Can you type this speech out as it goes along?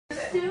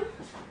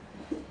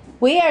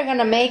We are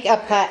gonna make a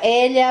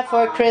paella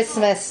for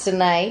Christmas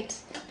tonight.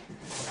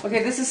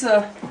 Okay, this is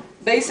a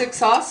basic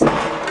sauce.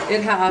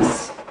 It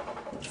has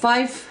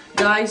 5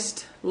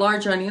 diced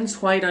large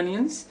onions, white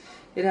onions.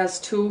 It has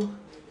 2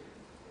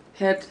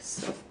 garlic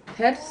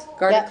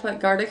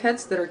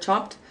heads that are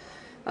chopped.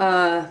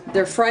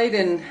 They're fried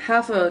in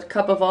half a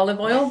cup of olive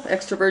oil,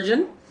 extra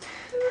virgin.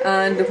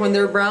 And when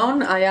they're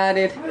brown, I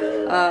added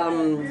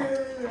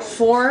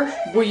 4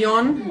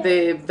 bouillon,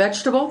 the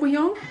vegetable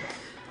bouillon.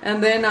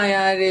 And then I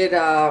added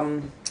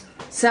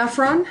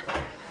saffron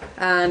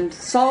and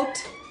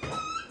salt,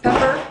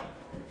 pepper,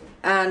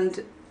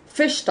 and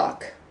fish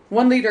stock.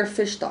 1 liter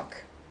fish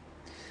stock.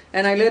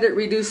 And I let it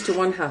reduce to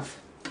 1/2.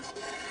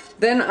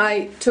 Then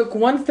I took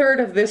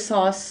 1/3 of this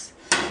sauce,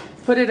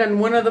 put it in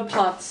one of the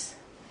pots,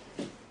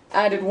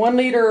 added 1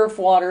 liter of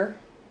water,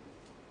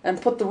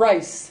 and put the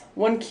rice,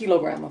 1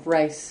 kilogram of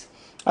rice.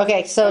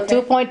 Okay, so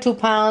 2.2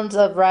 pounds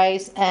of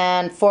rice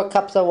and 4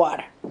 cups of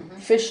water.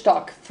 Fish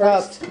stock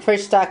first. Oh,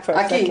 fish stock first.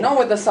 Okay, not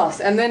with the sauce.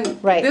 And then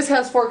this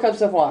has 4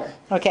 cups of water.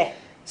 Okay.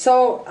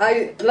 So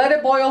I let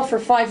it boil for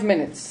 5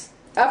 minutes.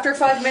 After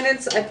 5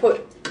 minutes, I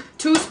put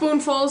 2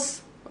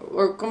 spoonfuls,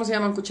 or ¿cómo se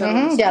llaman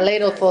cucharas? Yeah,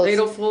 ladlefuls.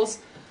 Ladlefuls.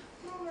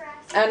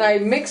 And I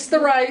mixed the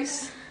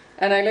rice,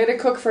 and I let it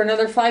cook for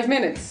another 5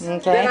 minutes.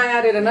 Okay. Then I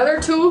added another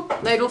 2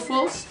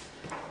 ladlefuls,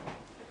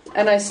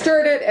 and I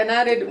stirred it and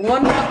added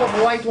 1 cup of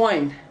white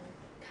wine.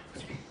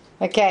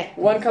 Okay.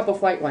 1 cup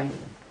of white wine.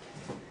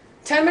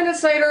 10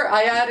 minutes later,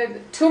 I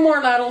added 2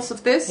 more ladles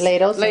of this.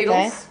 Ladles.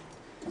 Okay.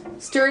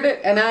 Stirred it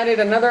and added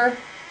another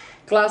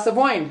glass of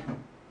wine.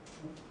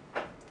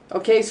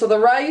 Okay, so the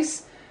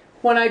rice,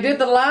 when I did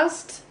the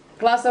last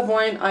glass of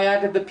wine, I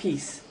added the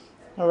peas.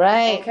 All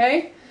right.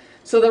 Okay,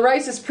 so the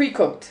rice is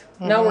pre-cooked.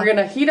 Now we're going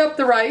to heat up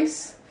the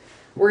rice.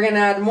 We're going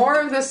to add more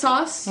of the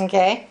sauce.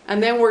 Okay.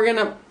 And then we're going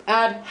to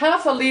add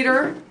 1/2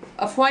 liter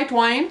of white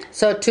wine.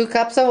 So 2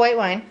 cups of white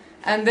wine.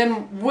 And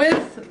then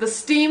with the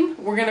steam,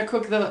 we're going to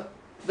cook the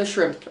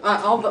shrimp.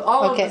 All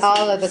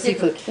of the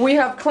seafood. We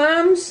have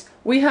clams.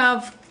 We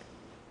have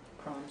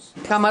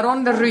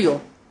camarón de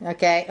río.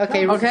 Okay.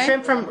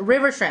 Shrimp from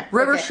river shrimp.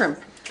 River shrimp.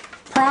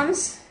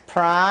 Prawns.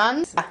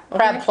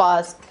 Crab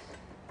claws.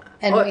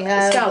 And we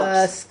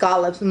have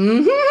scallops.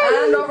 And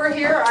over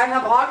here I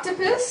have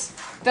octopus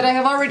that I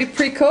have already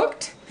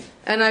pre-cooked.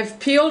 And I've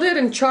peeled it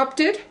and chopped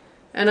it.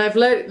 And I've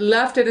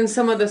left it in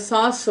some of the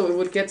sauce so it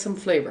would get some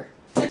flavor.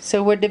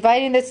 So we're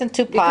dividing this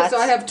into pots.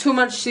 Because I have too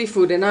much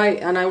seafood and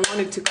I want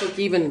it to cook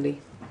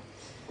evenly.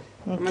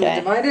 Okay. I'm going to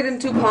divide it in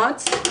 2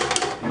 pots.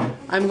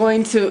 I'm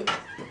going to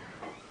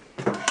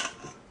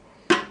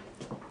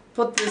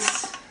put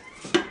this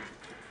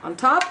on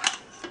top.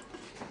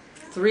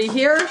 3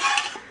 here.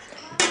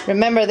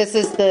 Remember, this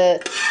is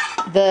the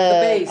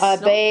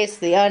base,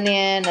 the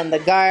onion and the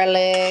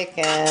garlic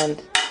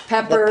and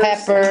peppers, the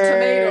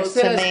peppers,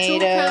 and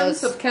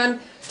tomatoes.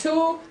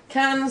 2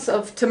 cans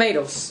of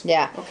tomatoes.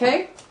 Yeah.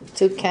 Okay?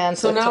 2 cans.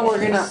 So now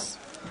we're gonna.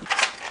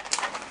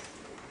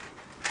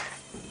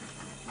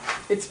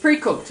 It's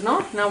pre-cooked,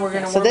 no? Now we're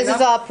gonna. So this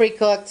is all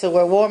pre-cooked. So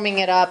we're warming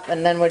it up,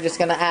 and then we're just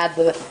gonna add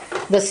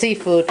the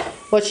seafood.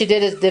 What she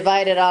did is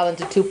divide it all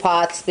into 2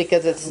 pots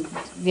because it's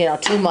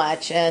too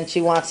much, and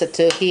she wants it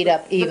to heat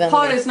up evenly. The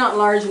pot is not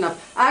large enough.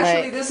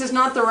 Actually, this is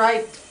not the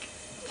right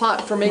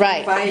pot for making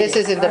paella. This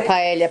isn't the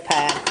paella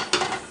pan,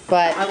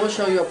 but I will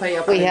show you a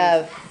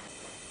paella.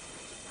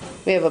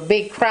 We have a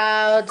big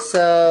crowd,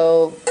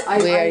 so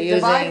we are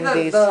using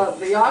these.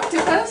 The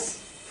octopus.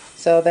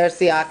 So there's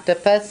the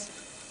octopus.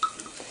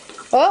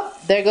 Oh,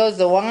 there goes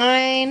the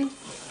wine.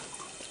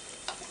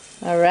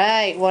 All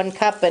right, 1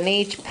 cup in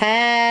each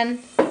pan.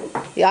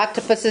 The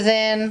octopus is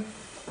in.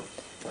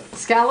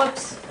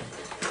 Scallops.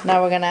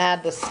 Now we're going to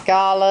add the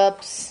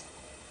scallops.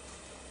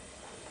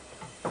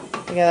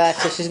 Look at that.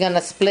 So she's going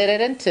to split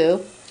it in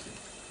 2.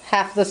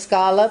 Half the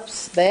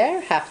scallops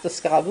there, half the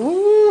scallops.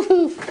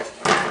 Woo!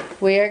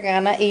 We're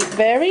going to eat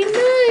very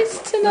nice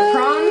tonight. The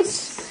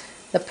prawns.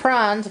 The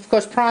prawns. Of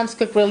course, prawns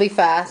cook really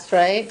fast,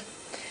 right?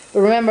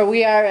 But remember,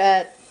 we are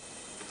at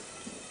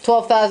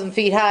 12,000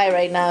 feet high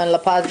right now in La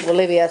Paz,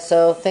 Bolivia,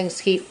 so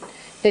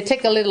they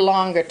take a little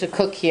longer to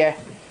cook here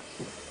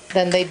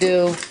than they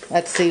do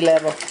at sea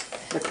level.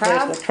 The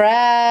crab. There's the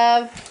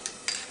crab.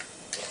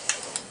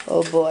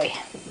 Oh boy.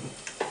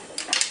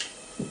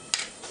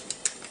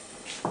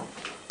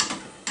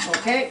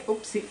 Okay,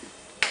 oopsie.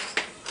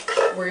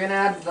 We're going to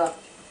add the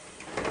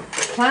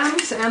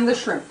clams and the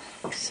shrimp.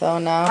 So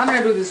now I'm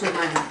going to do this with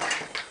my hand.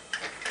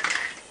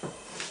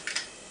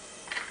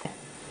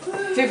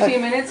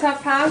 15 minutes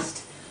have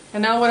passed,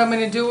 and now what I'm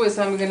going to do is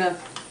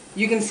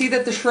you can see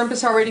that the shrimp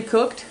is already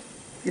cooked.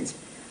 It's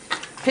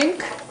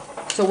pink,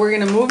 so we're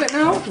going to move it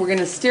now. We're going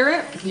to stir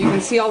it. You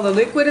can see all the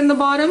liquid in the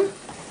bottom.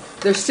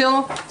 There's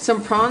still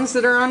some prawns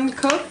that are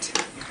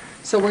uncooked,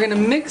 so we're going to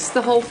mix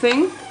the whole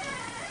thing,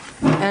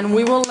 and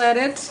we will let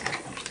it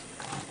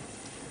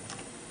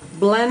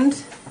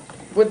blend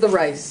with the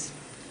rice,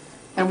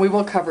 and we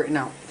will cover it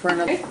now for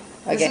another.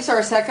 Okay. This is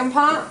our second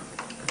pot.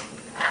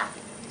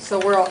 So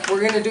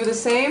we're going to do the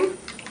same.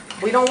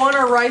 We don't want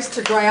our rice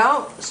to dry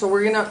out, so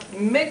we're gonna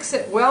mix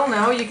it well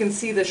now. You can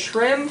see the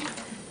shrimp,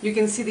 you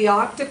can see the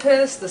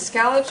octopus, the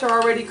scallops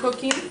are already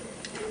cooking.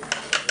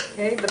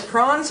 Okay, the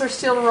prawns are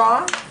still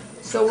raw,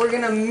 so we're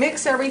gonna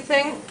mix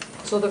everything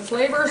so the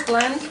flavors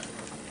blend,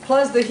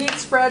 plus the heat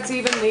spreads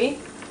evenly,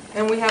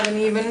 and we have an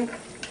even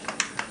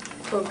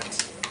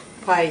cooked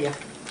paella.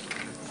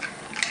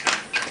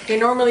 Okay,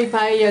 normally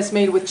paella is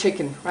made with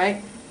chicken,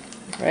 right?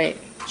 Right.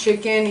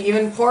 Chicken,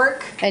 even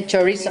pork. And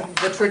chorizo.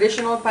 The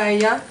traditional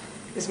paella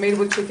is made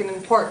with chicken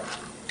and pork.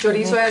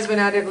 Chorizo has been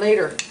added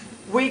later.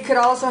 We could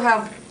also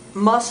have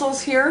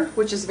mussels here,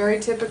 which is very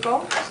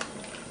typical.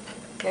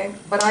 Okay,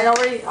 but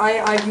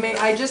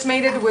I just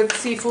made it with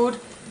seafood,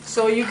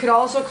 so you could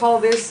also call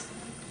this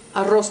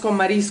arroz con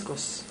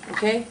mariscos.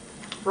 Okay,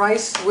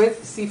 rice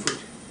with seafood.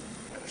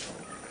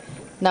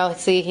 Now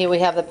see, here we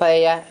have the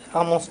paella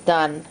almost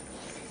done.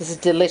 This is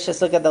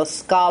delicious. Look at those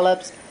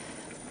scallops.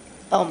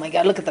 Oh my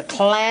God, look at the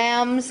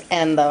clams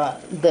and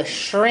the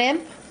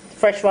shrimp,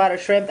 freshwater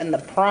shrimp, and the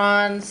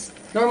prawns.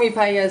 Normally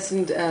paella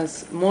isn't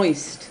as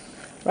moist.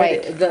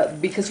 Right.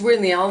 Because we're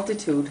in the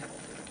altitude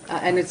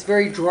and it's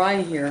very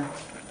dry here.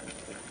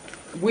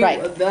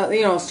 Right.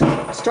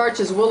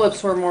 Starches will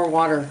absorb more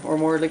water or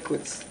more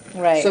liquids.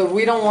 Right. So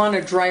we don't want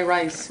a dry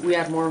rice. We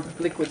add more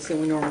liquids than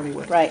we normally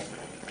would. Right.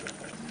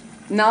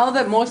 Now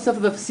that most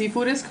of the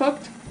seafood is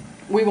cooked,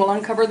 we will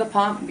uncover the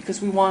pot because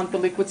we want the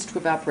liquids to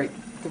evaporate.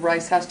 The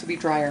rice has to be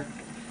drier.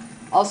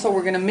 Also,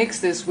 we're going to mix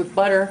this with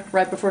butter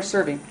right before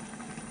serving.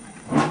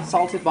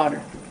 Salted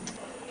butter.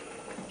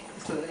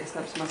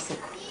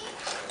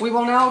 We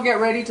will now get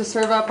ready to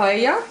serve our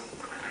paella.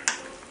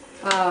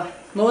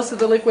 Most of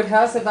the liquid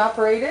has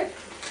evaporated.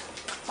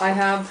 I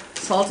have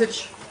salted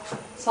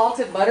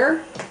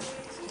butter,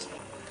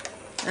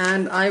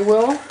 and I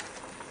will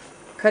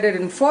cut it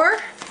in 4,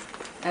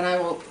 and I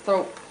will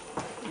throw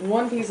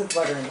 1 piece of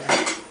butter in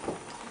there.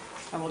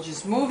 I will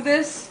just move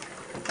this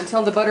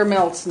until the butter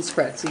melts and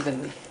spreads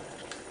evenly.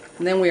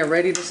 And then we are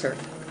ready to serve.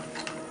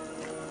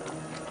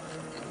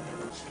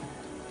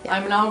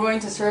 I'm now going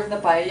to serve the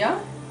paella.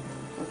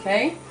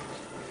 Okay.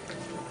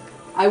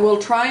 I will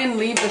try and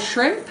leave the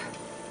shrimp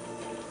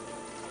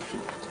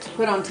to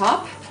put on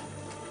top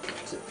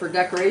for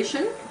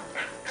decoration.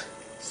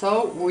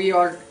 So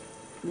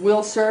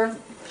we'll serve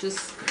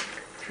just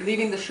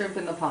leaving the shrimp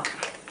in the pot.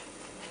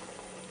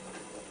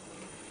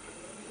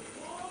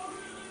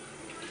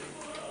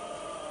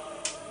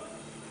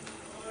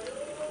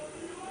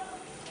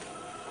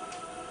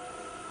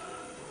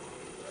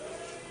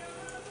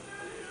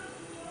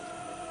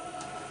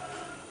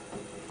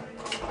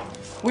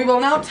 We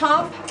will now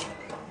top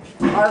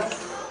our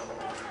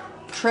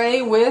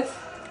tray with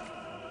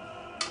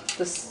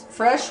the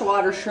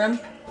freshwater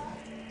shrimp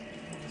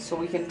so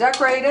we can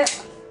decorate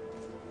it.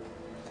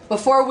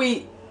 Before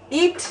we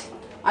eat,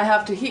 I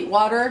have to heat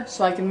water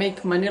so I can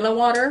make Manila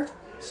water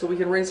so we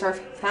can rinse our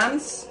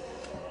hands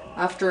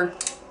after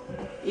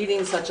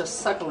eating such a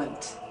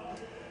succulent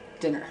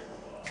dinner.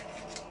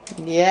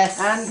 Yes.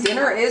 And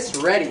dinner is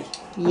ready.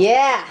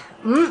 Yeah.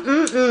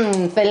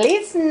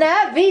 Feliz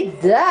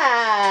Navidad.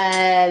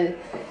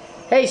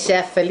 Hey,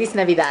 Chef. Feliz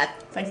Navidad.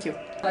 Thank you.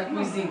 La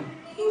cuisine.